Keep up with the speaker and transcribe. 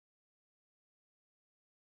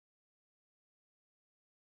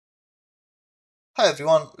Hi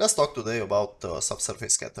everyone, let's talk today about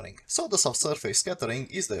subsurface scattering. So the subsurface scattering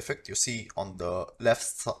is the effect you see on the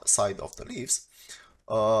left side of the leaves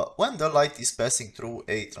when the light is passing through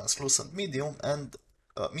a translucent medium and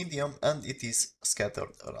it is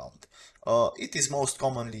scattered around. It is most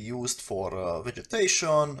commonly used for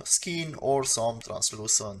vegetation, skin or some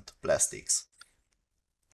translucent plastics.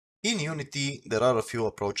 In Unity, there are a few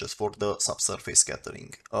approaches for the subsurface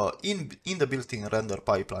scattering. In the built-in render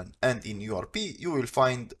pipeline and in URP, you will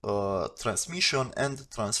find transmission and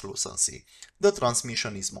translucency. The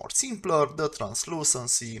transmission is more simpler, the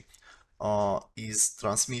translucency is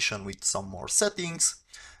transmission with some more settings.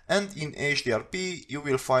 And in HDRP, you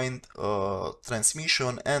will find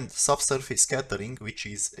transmission and subsurface scattering, which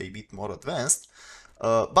is a bit more advanced.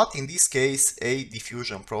 But in this case, a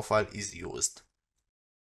diffusion profile is used.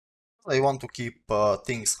 I want to keep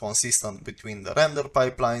things consistent between the render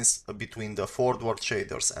pipelines, between the forward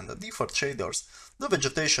shaders and the deferred shaders. The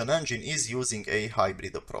Vegetation Engine is using a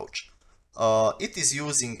hybrid approach. It is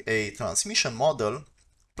using a transmission model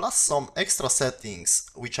plus some extra settings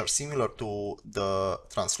which are similar to the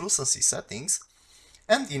translucency settings.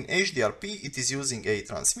 And in HDRP, it is using a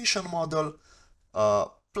transmission model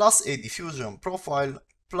plus a diffusion profile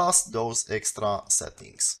plus those extra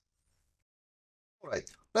settings.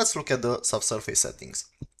 Alright, let's look at the subsurface settings.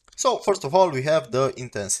 So first of all, we have the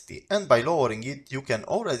intensity, and by lowering it, you can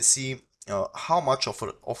already see how much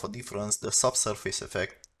of a difference the subsurface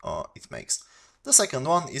effect it makes. The second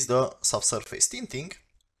one is the subsurface tinting,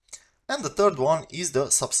 and the third one is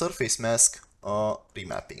the subsurface mask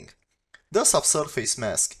remapping. The subsurface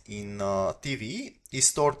mask in TVE is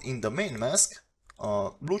stored in the main mask,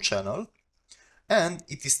 blue channel, and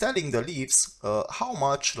it is telling the leaves how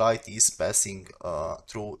much light is passing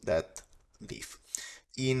through that leaf.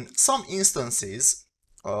 In some instances,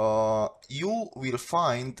 you will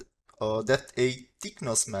find that a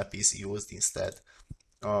thickness map is used instead.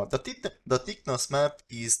 The thickness map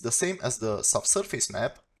is the same as the subsurface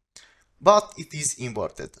map, but it is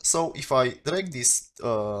inverted. So if I drag this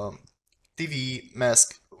TV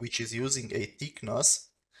mask, which is using a thickness,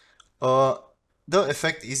 the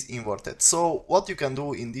effect is inverted. So what you can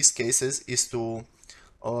do in these cases is to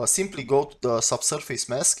simply go to the subsurface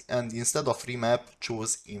mask and instead of remap,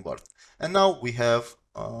 choose invert. And now we have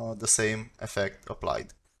the same effect applied.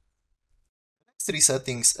 Next three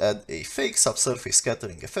settings add a fake subsurface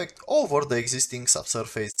scattering effect over the existing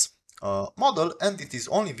subsurface model, and it is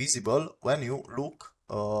only visible when you look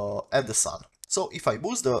at the sun. So if I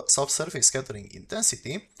boost the subsurface scattering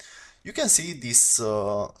intensity, you can see this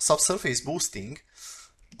subsurface boosting,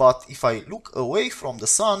 but if I look away from the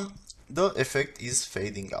sun, the effect is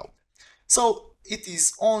fading out. So it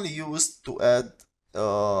is only used to add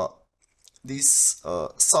this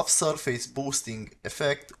subsurface boosting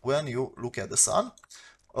effect when you look at the sun.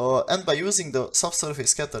 And by using the subsurface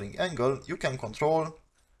scattering angle, you can control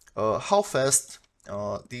how fast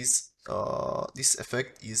this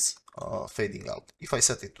effect is fading out. If I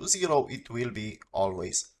set it to 0, it will be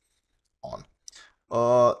always on.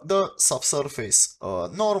 The subsurface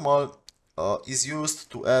normal is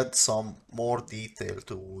used to add some more detail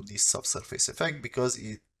to this subsurface effect because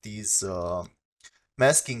it is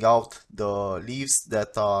masking out the leaves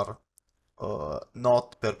that are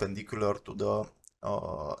not perpendicular to the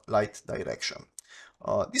light direction.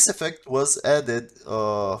 This effect was added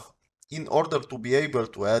in order to be able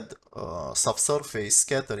to add subsurface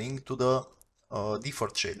scattering to the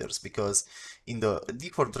deferred shaders, because in the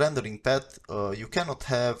deferred rendering path you cannot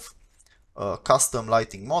have custom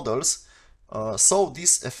lighting models, so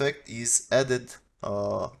this effect is added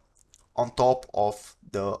on top of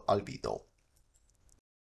the albedo.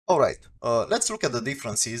 Alright, let's look at the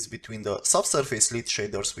differences between the subsurface lit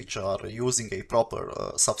shaders, which are using a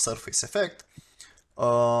proper subsurface effect,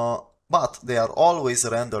 but they are always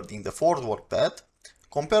rendered in the forward path,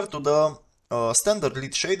 compared to the standard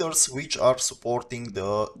lit shaders, which are supporting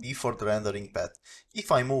the deferred rendering path.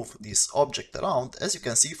 If I move this object around, as you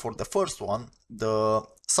can see, for the first one, the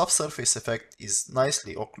subsurface effect is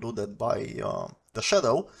nicely occluded by the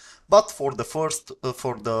shadow, but for the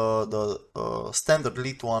standard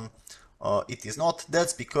lit one, it is not.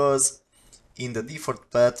 That's because in the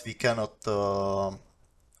default path we cannot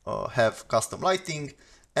have custom lighting,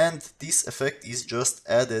 and this effect is just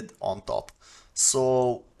added on top.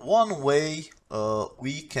 So one way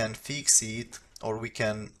we can fix it, or we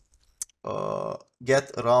can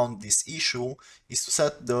get around this issue, is to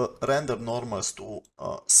set the render normals to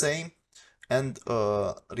same and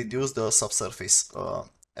reduce the subsurface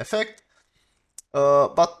effect.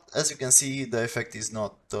 But as you can see, the effect is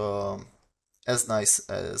not as nice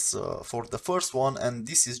as for the first one, and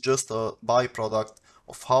this is just a byproduct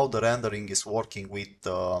of how the rendering is working with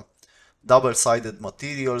double-sided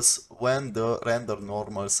materials when the render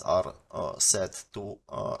normals are set to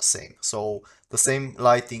same. So the same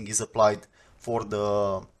lighting is applied for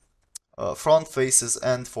the front faces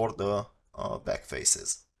and for the back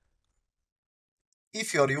faces.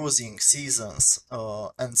 If you are using seasons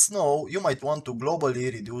and snow, you might want to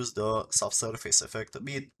globally reduce the subsurface effect a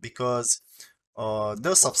bit, because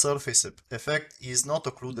the subsurface effect is not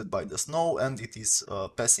occluded by the snow and it is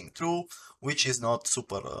passing through, which is not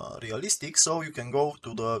super realistic. So you can go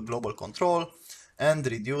to the global control and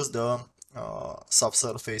reduce the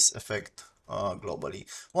subsurface effect globally.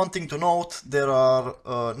 One thing to note, there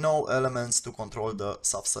are no elements to control the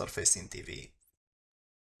subsurface in TV.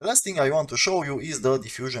 Last thing I want to show you is the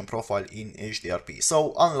diffusion profile in HDRP.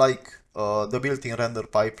 So unlike the built-in render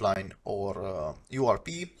pipeline or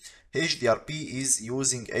URP, HDRP is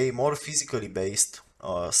using a more physically based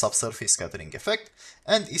subsurface scattering effect,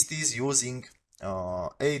 and it is using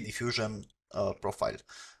a diffusion profile.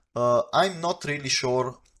 I'm not really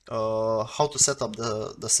sure how to set up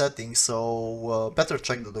the settings, so better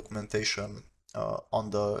check the documentation on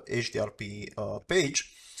the HDRP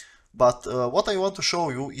page. But what I want to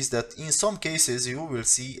show you is that in some cases you will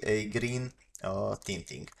see a green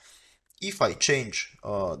tinting. If I change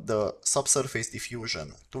the subsurface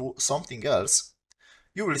diffusion to something else,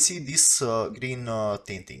 you will see this green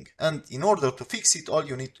tinting. And in order to fix it, all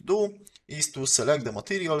you need to do is to select the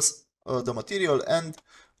material and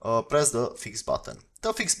press the fix button.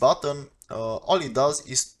 The fix button, all it does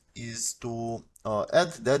is to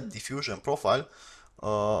add that diffusion profile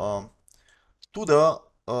to the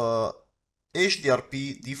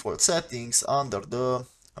HDRP default settings under the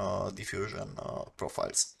diffusion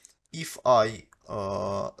profiles. If I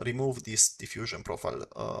remove this diffusion profile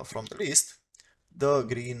from the list, the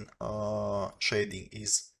green shading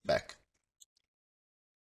is back.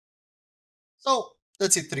 So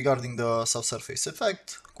that's it regarding the subsurface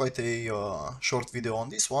effect. Quite a short video on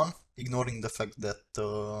this one, ignoring the fact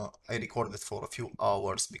that I recorded for a few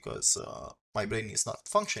hours because my brain is not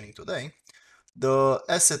functioning today. The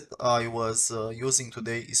asset I was using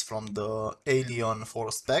today is from the Alien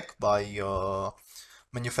Force Pack by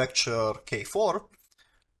manufacturer K4,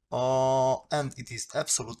 and it is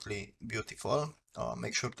absolutely beautiful.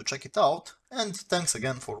 Make sure to check it out, and thanks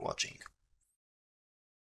again for watching.